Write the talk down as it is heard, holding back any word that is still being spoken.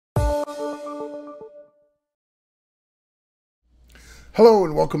Hello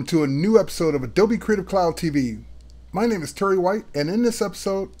and welcome to a new episode of Adobe Creative Cloud TV. My name is Terry White, and in this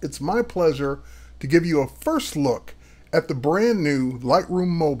episode, it's my pleasure to give you a first look at the brand new Lightroom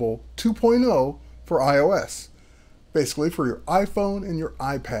Mobile 2.0 for iOS, basically for your iPhone and your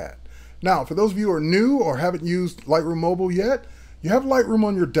iPad. Now, for those of you who are new or haven't used Lightroom Mobile yet, you have Lightroom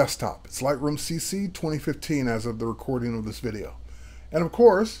on your desktop. It's Lightroom CC 2015 as of the recording of this video. And of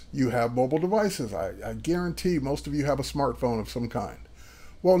course, you have mobile devices. I guarantee most of you have a smartphone of some kind.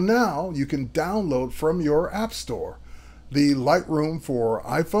 Well, now you can download from your App Store the Lightroom for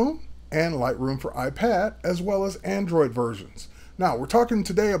iPhone and Lightroom for iPad, as well as Android versions. Now, we're talking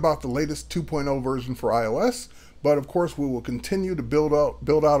today about the latest 2.0 version for iOS, but of course we will continue to build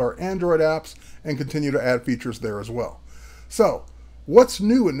out our Android apps and continue to add features there as well. So, what's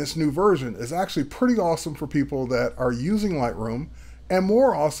new in this new version is actually pretty awesome for people that are using Lightroom, and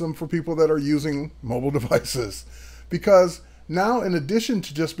more awesome for people that are using mobile devices. Because now, in addition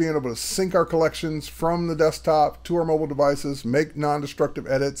to just being able to sync our collections from the desktop to our mobile devices, make non-destructive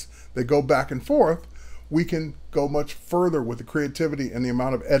edits that go back and forth, we can go much further with the creativity and the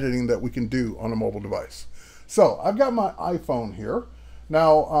amount of editing that we can do on a mobile device. So, I've got my iPhone here.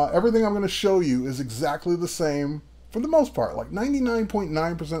 Now, everything I'm going to show you is exactly the same for the most part, like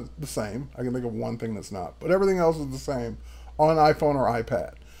 99.9% the same. I can think of one thing that's not, but everything else is the same on iPhone or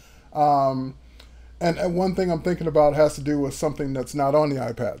iPad. And one thing I'm thinking about has to do with something that's not on the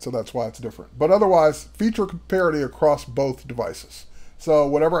iPad, so that's why it's different. But otherwise, feature parity across both devices. So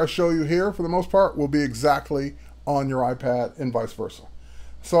whatever I show you here, for the most part, will be exactly on your iPad and vice versa.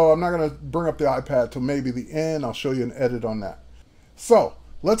 So I'm not going to bring up the iPad till maybe the end. I'll show you an edit on that. So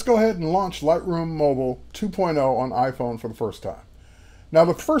let's go ahead and launch Lightroom Mobile 2.0 on iPhone for the first time. Now,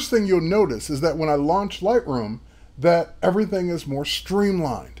 the first thing you'll notice is that when I launch Lightroom, that everything is more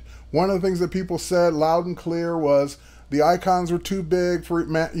streamlined. One of the things that people said loud and clear was the icons were too big for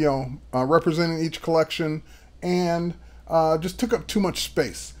representing each collection, and just took up too much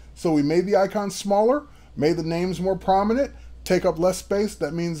space. So we made the icons smaller, made the names more prominent, take up less space.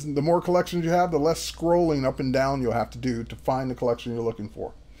 That means the more collections you have, the less scrolling up and down you'll have to do to find the collection you're looking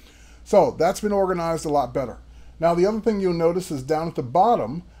for. So that's been organized a lot better. Now, the other thing you'll notice is down at the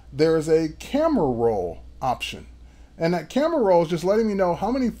bottom, there's a camera roll option. And that camera roll is just letting me know how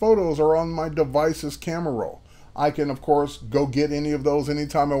many photos are on my device's camera roll. I can, of course, go get any of those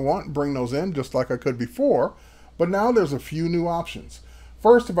anytime I want and bring those in just like I could before. But now there's a few new options.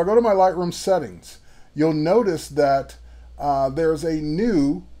 First, if I go to my Lightroom settings, you'll notice that there's a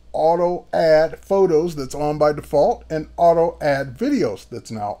new auto add photos that's on by default and auto add videos that's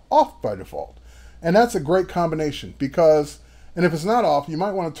now off by default. And that's a great combination because, and if it's not off, you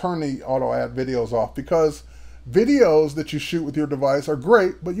might want to turn the auto add videos off, because videos that you shoot with your device are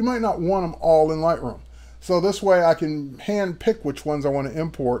great, but you might not want them all in Lightroom. So this way I can hand pick which ones I want to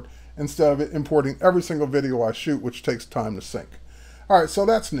import instead of importing every single video I shoot, which takes time to sync. All right, so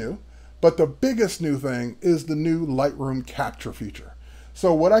that's new. But the biggest new thing is the new Lightroom capture feature.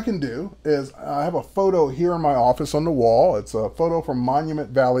 So what I can do is I have a photo here in my office on the wall. It's a photo from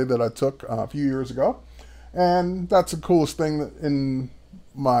Monument Valley that I took a few years ago. And that's the coolest thing in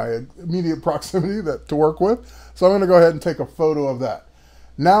my immediate proximity to work with. So I'm going to go ahead and take a photo of that.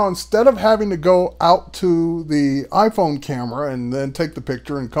 Now, instead of having to go out to the iPhone camera and then take the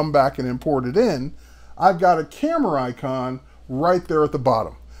picture and come back and import it in, I've got a camera icon right there at the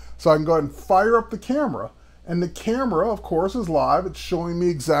bottom. So I can go ahead and fire up the camera, and the camera, of course, is live. It's showing me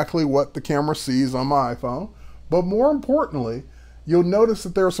exactly what the camera sees on my iPhone. But more importantly, you'll notice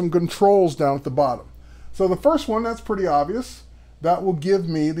that there are some controls down at the bottom. So the first one, that's pretty obvious. That will give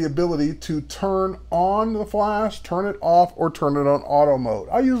me the ability to turn on the flash, turn it off, or turn it on auto mode.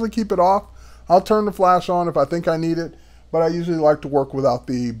 I usually keep it off. I'll turn the flash on if I think I need it, but I usually like to work without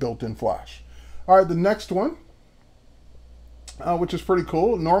the built-in flash. All right, the next one, which is pretty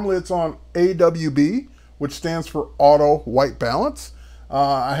cool. Normally it's on AWB, which stands for Auto White Balance.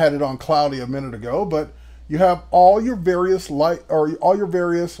 I had it on Cloudy a minute ago, but you have all your various white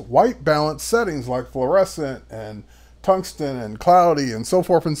balance settings like fluorescent and tungsten and cloudy and so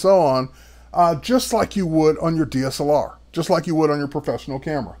forth and so on, just like you would on your DSLR, just like you would on your professional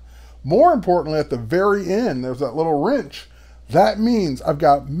camera. More importantly, at the very end, there's that little wrench. That means I've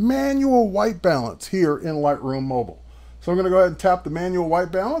got manual white balance here in Lightroom Mobile. So I'm going to go ahead and tap the manual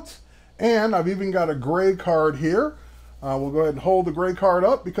white balance, and I've even got a gray card here. We'll go ahead and hold the gray card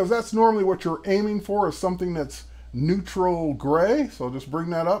up, because that's normally what you're aiming for, is something that's neutral gray. So just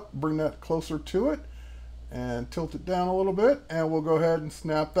bring that up, bring that closer to it, and tilt it down a little bit, and we'll go ahead and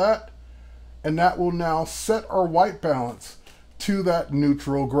snap that, and that will now set our white balance to that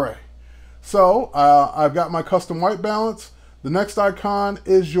neutral gray. So I've got my custom white balance. The next icon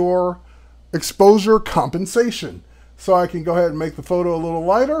is your exposure compensation. So I can go ahead and make the photo a little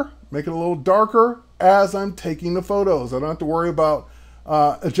lighter, make it a little darker as I'm taking the photos. I don't have to worry about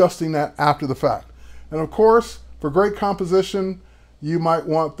adjusting that after the fact. And of course, for great composition, you might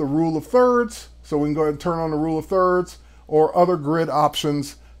want the rule of thirds. So we can go ahead and turn on the rule of thirds or other grid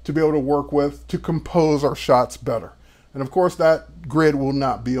options to be able to work with to compose our shots better. And of course, that grid will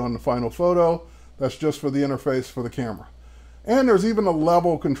not be on the final photo. That's just for the interface for the camera. And there's even a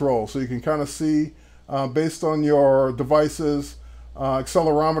level control, so you can kind of see based on your device's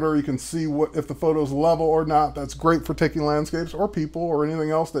accelerometer, you can see what if the photo's level or not. That's great for taking landscapes or people or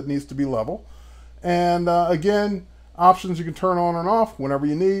anything else that needs to be level. And again, options you can turn on and off whenever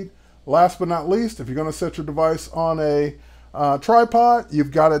you need. Last but not least, if you're going to set your device on a tripod,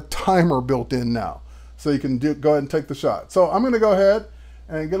 you've got a timer built in now. So you can go ahead and take the shot. So I'm going to go ahead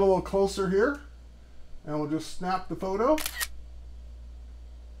and get a little closer here. And we'll just snap the photo.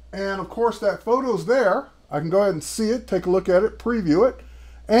 And of course that photo's there. I can go ahead and see it, take a look at it, preview it.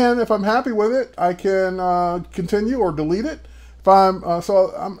 And if I'm happy with it, I can continue or delete it. If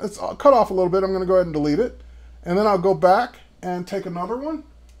it's cut off a little bit, I'm going to go ahead and delete it. And then I'll go back and take another one.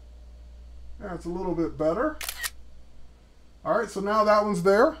 That's a little bit better. All right, so now that one's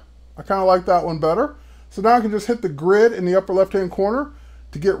there. I kind of like that one better. So now I can just hit the grid in the upper left-hand corner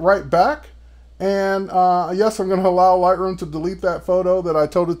to get right back. And yes, I'm going to allow Lightroom to delete that photo that I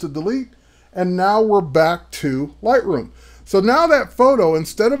told it to delete. And now we're back to Lightroom. So now that photo,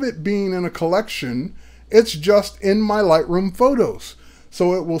 instead of it being in a collection, it's just in my Lightroom photos.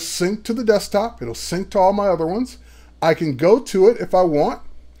 So it will sync to the desktop. It'll sync to all my other ones. I can go to it if I want.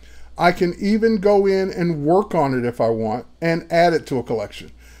 I can even go in and work on it if I want and add it to a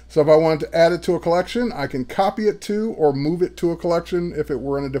collection. So if I wanted to add it to a collection, I can copy it to or move it to a collection. If it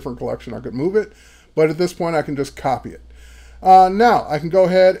were in a different collection, I could move it. But at this point, I can just copy it. Now, I can go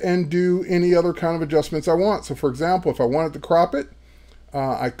ahead and do any other kind of adjustments I want. So for example, if I wanted to crop it,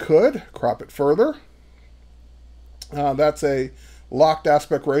 I could crop it further. That's a locked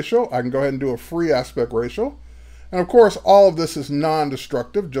aspect ratio. I can go ahead and do a free aspect ratio. And of course, all of this is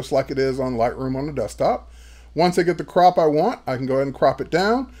non-destructive, just like it is on Lightroom on the desktop. Once I get the crop I want, I can go ahead and crop it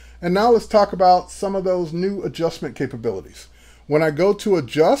down. And now let's talk about some of those new adjustment capabilities. When I go to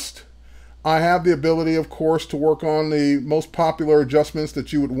adjust, I have the ability, of course, to work on the most popular adjustments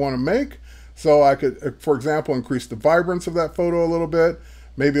that you would want to make. So I could, for example, increase the vibrance of that photo a little bit,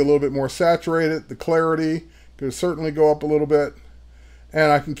 maybe a little bit more saturated. The clarity could certainly go up a little bit,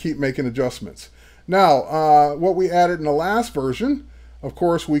 and I can keep making adjustments. Now, what we added in the last version, of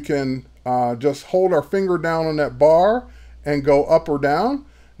course, we can just hold our finger down on that bar and go up or down.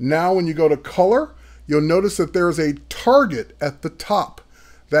 Now when you go to color, you'll notice that there's a target at the top.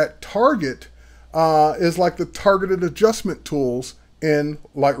 That target is like the targeted adjustment tools in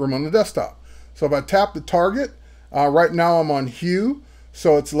Lightroom on the desktop. So if I tap the target, right now I'm on hue,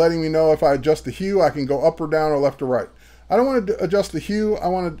 so it's letting me know if I adjust the hue, I can go up or down or left or right. I don't want to adjust the hue, I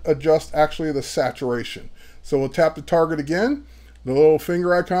want to adjust actually the saturation. So we'll tap the target again. The little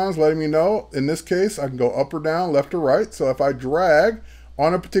finger icons letting me know, in this case, I can go up or down, left or right. So if I drag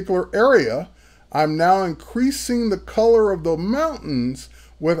on a particular area, I'm now increasing the color of the mountains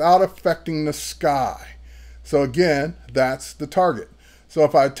without affecting the sky. So again, that's the target. So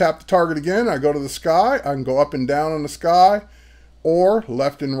if I tap the target again, I go to the sky, I can go up and down on the sky or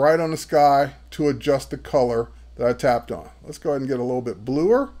left and right on the sky to adjust the color that I tapped on. Let's go ahead and get a little bit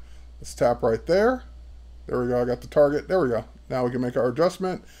bluer. Let's tap right there. There we go, I got the target, there we go. Now we can make our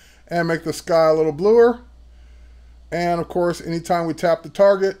adjustment and make the sky a little bluer. And of course, anytime we tap the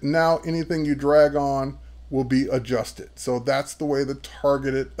target, now anything you drag on will be adjusted. So that's the way the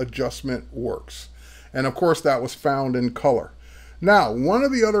targeted adjustment works. And of course, that was found in color. Now, one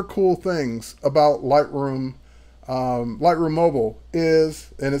of the other cool things about Lightroom Mobile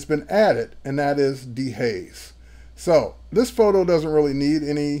is, and it's been added, and that is dehaze. So this photo doesn't really need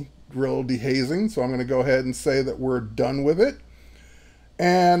any real dehazing, so I'm going to go ahead and say that we're done with it.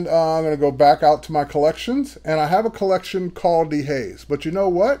 And I'm going to go back out to my collections, and I have a collection called dehaze. But you know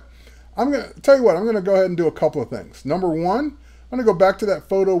what? I'm going to tell you what, I'm going to go ahead and do a couple of things. Number one, I'm going to go back to that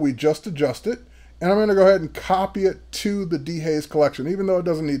photo we just adjusted, and I'm going to go ahead and copy it to the dehaze collection, even though it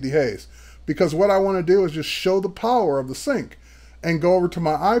doesn't need dehaze. Because what I want to do is just show the power of the sync and go over to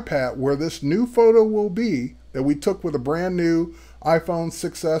my iPad where this new photo will be that we took with a brand new iPhone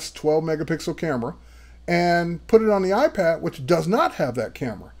 6s 12 megapixel camera and put it on the iPad, which does not have that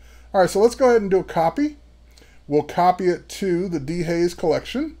camera. All right, so let's go ahead and do a copy. We'll copy it to the dehaze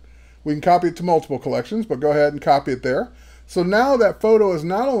collection. We can copy it to multiple collections, but go ahead and copy it there. So now that photo is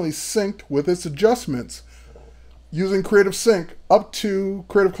not only synced with its adjustments, using Creative Sync up to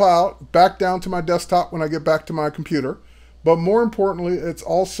Creative Cloud, back down to my desktop when I get back to my computer. But more importantly, it's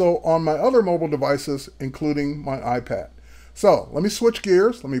also on my other mobile devices, including my iPad. So let me switch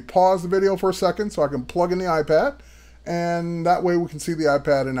gears. Let me pause the video for a second so I can plug in the iPad, and that way we can see the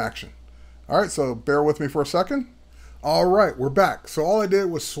iPad in action. All right, so bear with me for a second. All right, we're back. So all I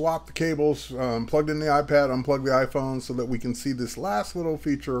did was swap the cables, plugged in the iPad, unplugged the iPhone so that we can see this last little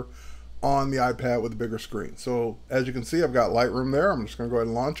feature on the iPad with a bigger screen. So as you can see, I've got Lightroom there. I'm just going to go ahead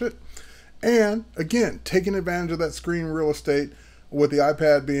and launch it. And again, taking advantage of that screen real estate with the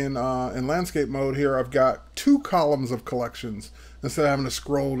iPad being in landscape mode here, I've got 2 columns of collections instead of having to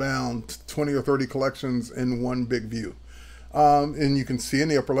scroll down 20 or 30 collections in one big view. And you can see in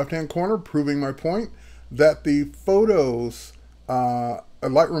the upper left-hand corner, proving my point, that the photos,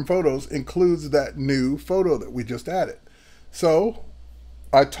 Lightroom Photos includes that new photo that we just added. So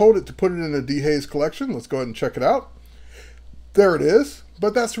I told it to put it in a dehaze collection. Let's go ahead and check it out. There it is.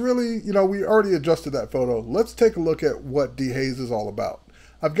 But that's really, we already adjusted that photo. Let's take a look at what dehaze is all about.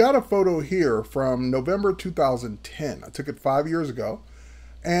 I've got a photo here from November 2010. I took it 5 years ago,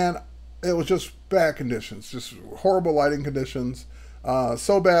 and it was just bad conditions, just horrible lighting conditions,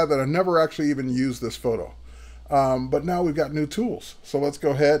 so bad that I never actually even used this photo. But now we've got new tools. So let's go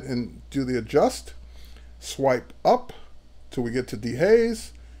ahead and do the adjust, swipe up till we get to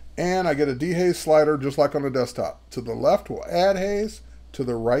dehaze, and I get a dehaze slider just like on the desktop. To the left will add haze, to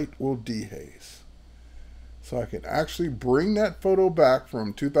the right will dehaze. So I can actually bring that photo back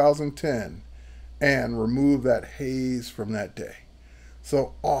from 2010 and remove that haze from that day.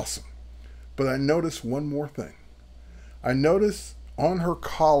 So awesome. But I noticed one more thing. I noticed on her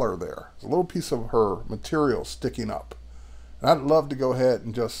collar there's a little piece of her material sticking up. And I'd love to go ahead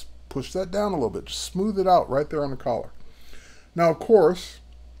and just push that down a little bit, just smooth it out right there on the collar. Now, of course,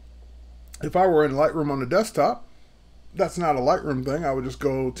 if I were in Lightroom on the desktop, that's not a Lightroom thing. I would just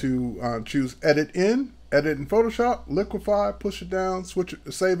go to choose Edit in Photoshop, liquify, push it down, switch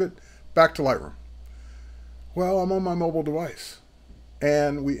it, save it, back to Lightroom. Well, I'm on my mobile device,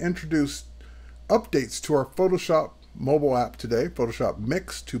 and we introduced updates to our Photoshop mobile app today, Photoshop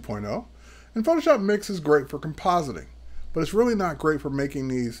Mix 2.0. And Photoshop Mix is great for compositing, but it's really not great for making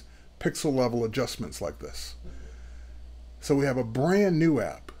these pixel level adjustments like this. So we have a brand new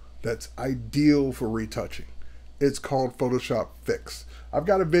app that's ideal for retouching. It's called Photoshop Fix. I've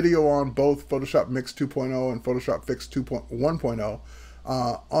got a video on both Photoshop Mix 2.0 and Photoshop Fix 1.0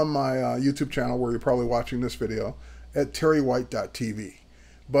 on my YouTube channel, where you're probably watching this video, at terrywhite.tv.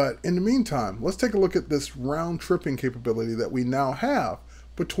 But in the meantime, let's take a look at this round tripping capability that we now have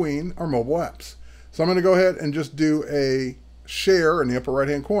between our mobile apps. So I'm going to go ahead and just do a share in the upper right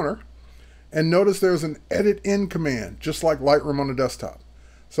hand corner, and notice there's an edit in command, just like Lightroom on the desktop.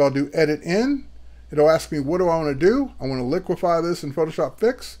 So I'll do edit in. It'll ask me, what do I want to do? I want to liquefy this in Photoshop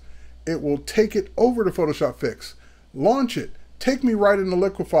Fix. It will take it over to Photoshop Fix, launch it, take me right into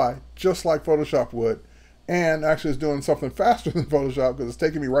liquefy, just like Photoshop would. And actually it's doing something faster than Photoshop because it's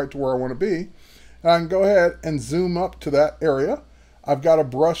taking me right to where I want to be. And I can go ahead and zoom up to that area. I've got a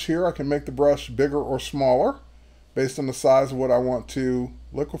brush here. I can make the brush bigger or smaller based on the size of what I want to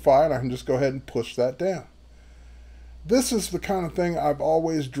liquefy, and I can just go ahead and push that down. This is the kind of thing I've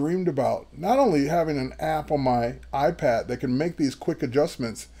always dreamed about. Not only having an app on my iPad that can make these quick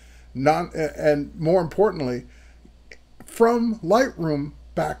adjustments, and more importantly, from Lightroom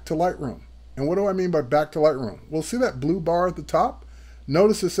back to Lightroom. And what do I mean by back to Lightroom? Well, see that blue bar at the top?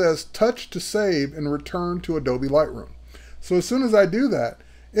 Notice it says touch to save and return to Adobe Lightroom. So as soon as I do that,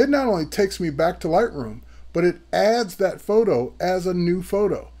 it not only takes me back to Lightroom, but it adds that photo as a new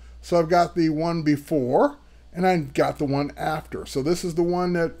photo. So I've got the one before, and I got the one after. So this is the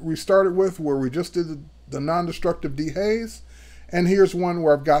one that we started with, where we just did the non-destructive dehaze. And here's one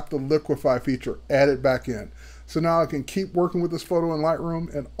where I've got the liquefy feature added back in. So now I can keep working with this photo in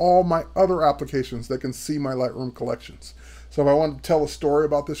Lightroom and all my other applications that can see my Lightroom collections. So if I want to tell a story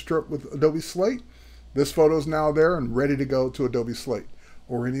about this trip with Adobe Slate, this photo is now there and ready to go to Adobe Slate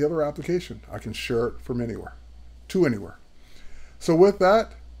or any other application. I can share it from anywhere to anywhere. So with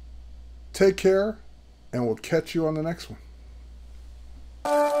that, take care, and we'll catch you on the next one.